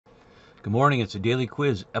Good morning. It's a daily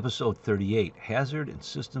quiz, episode 38, Hazard and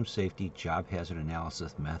System Safety Job Hazard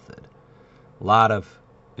Analysis Method. A lot of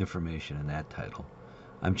information in that title.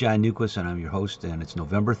 I'm John Newquist, and I'm your host, and it's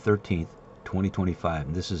November 13th, 2025.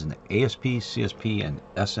 And this is an ASP, CSP, and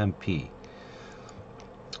SMP.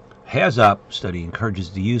 HAZOP study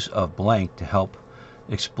encourages the use of blank to help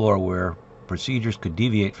explore where procedures could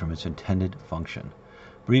deviate from its intended function.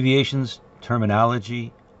 Abbreviations,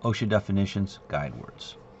 terminology, OSHA definitions, guide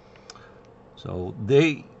words. So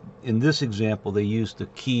in this example, they used the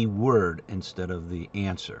key word instead of the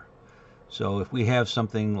answer. So if we have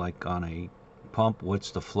something like on a pump,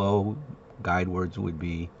 what's the flow? Guide words would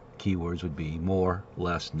be, keywords would be more,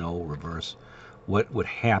 less, no, reverse. What would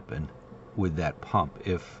happen with that pump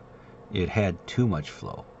if it had too much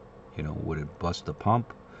flow? You know, would it bust the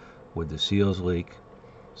pump? Would the seals leak?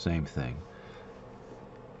 Same thing.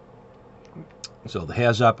 So the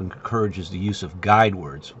HAZOP encourages the use of guide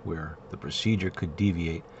words where the procedure could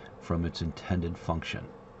deviate from its intended function.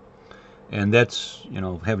 And that's,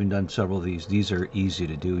 having done several of these are easy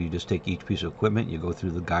to do. You just take each piece of equipment, you go through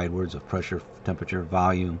the guide words of pressure, temperature,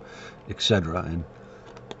 volume, etc., and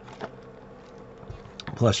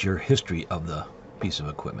plus your history of the piece of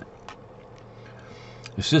equipment.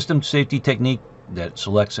 A system safety technique that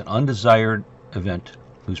selects an undesired event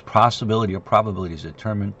whose possibility or probability is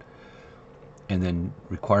determined and then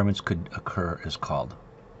requirements could occur is called.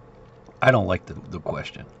 I don't like the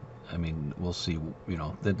question. I mean, we'll see.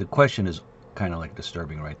 The question is kind of like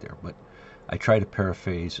disturbing right there, but I try to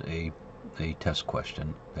paraphrase a test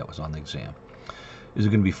question that was on the exam. Is it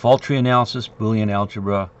going to be fault tree analysis, Boolean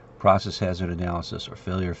algebra, process hazard analysis, or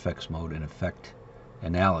failure effects mode and effect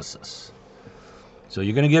analysis? So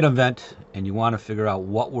you're going to get an event, and you want to figure out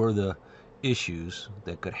what were the issues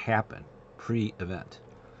that could happen pre-event.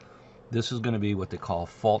 This is going to be what they call a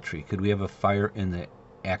fault tree. Could we have a fire in the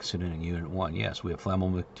accident in Unit 1? Yes, we have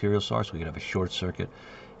flammable material source. We could have a short circuit,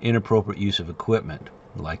 inappropriate use of equipment,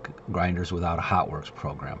 like grinders without a hotworks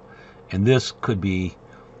program. And this could be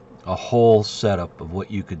a whole setup of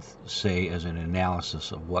what you could say as an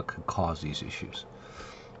analysis of what could cause these issues.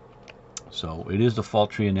 So it is the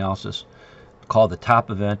fault tree analysis, called the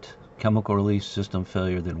top event, chemical release, system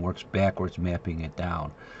failure, then works backwards, mapping it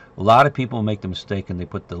down. A lot of people make the mistake and they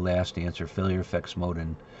put the last answer, failure effects mode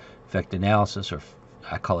and effect analysis, or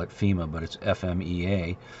I call it FEMA, but it's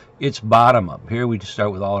FMEA. It's bottom up. Here we just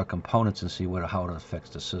start with all our components and see how it affects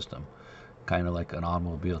the system. Kind of like an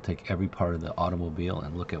automobile. Take every part of the automobile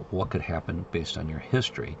and look at what could happen based on your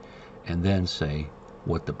history, and then say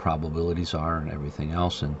what the probabilities are and everything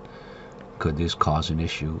else, and could this cause an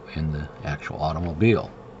issue in the actual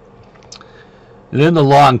automobile. And then the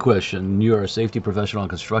long question. You are a safety professional on a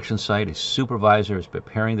construction site. A supervisor is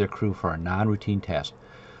preparing their crew for a non-routine task,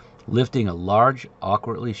 lifting a large,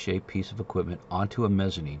 awkwardly shaped piece of equipment onto a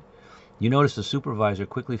mezzanine. You notice the supervisor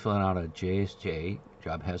quickly filling out a JHA,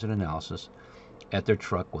 job hazard analysis, at their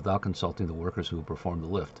truck without consulting the workers who will perform the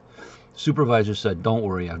lift. The supervisor said, "Don't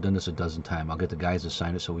worry, I've done this a dozen times. I'll get the guys to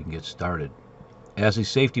sign it so we can get started." As a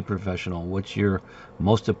safety professional, what's your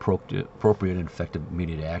most appropriate and effective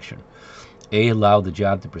immediate action? A, allow the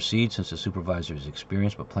job to proceed since the supervisor is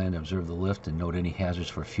experienced, but plan to observe the lift and note any hazards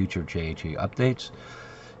for future JHA updates.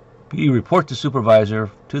 B, report the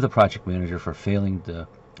supervisor to the project manager for failing to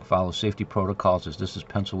follow safety protocols, as this is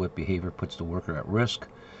pencil whip behavior, puts the worker at risk.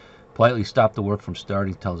 Politely stop the work from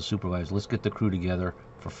starting, tell the supervisor, let's get the crew together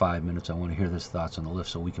for 5 minutes. I want to hear his thoughts on the lift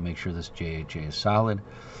so we can make sure this JHA is solid.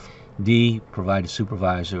 D, provide a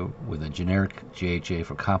supervisor with a generic JHA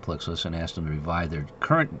for complex lists and ask them to revise their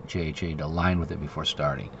current JHA to align with it before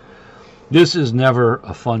starting. This is never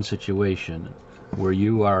a fun situation where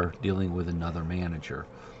you are dealing with another manager,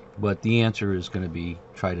 but the answer is going to be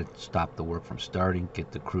try to stop the work from starting, get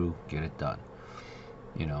the crew, get it done.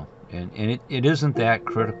 And it isn't that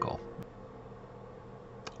critical.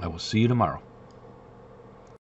 I will see you tomorrow.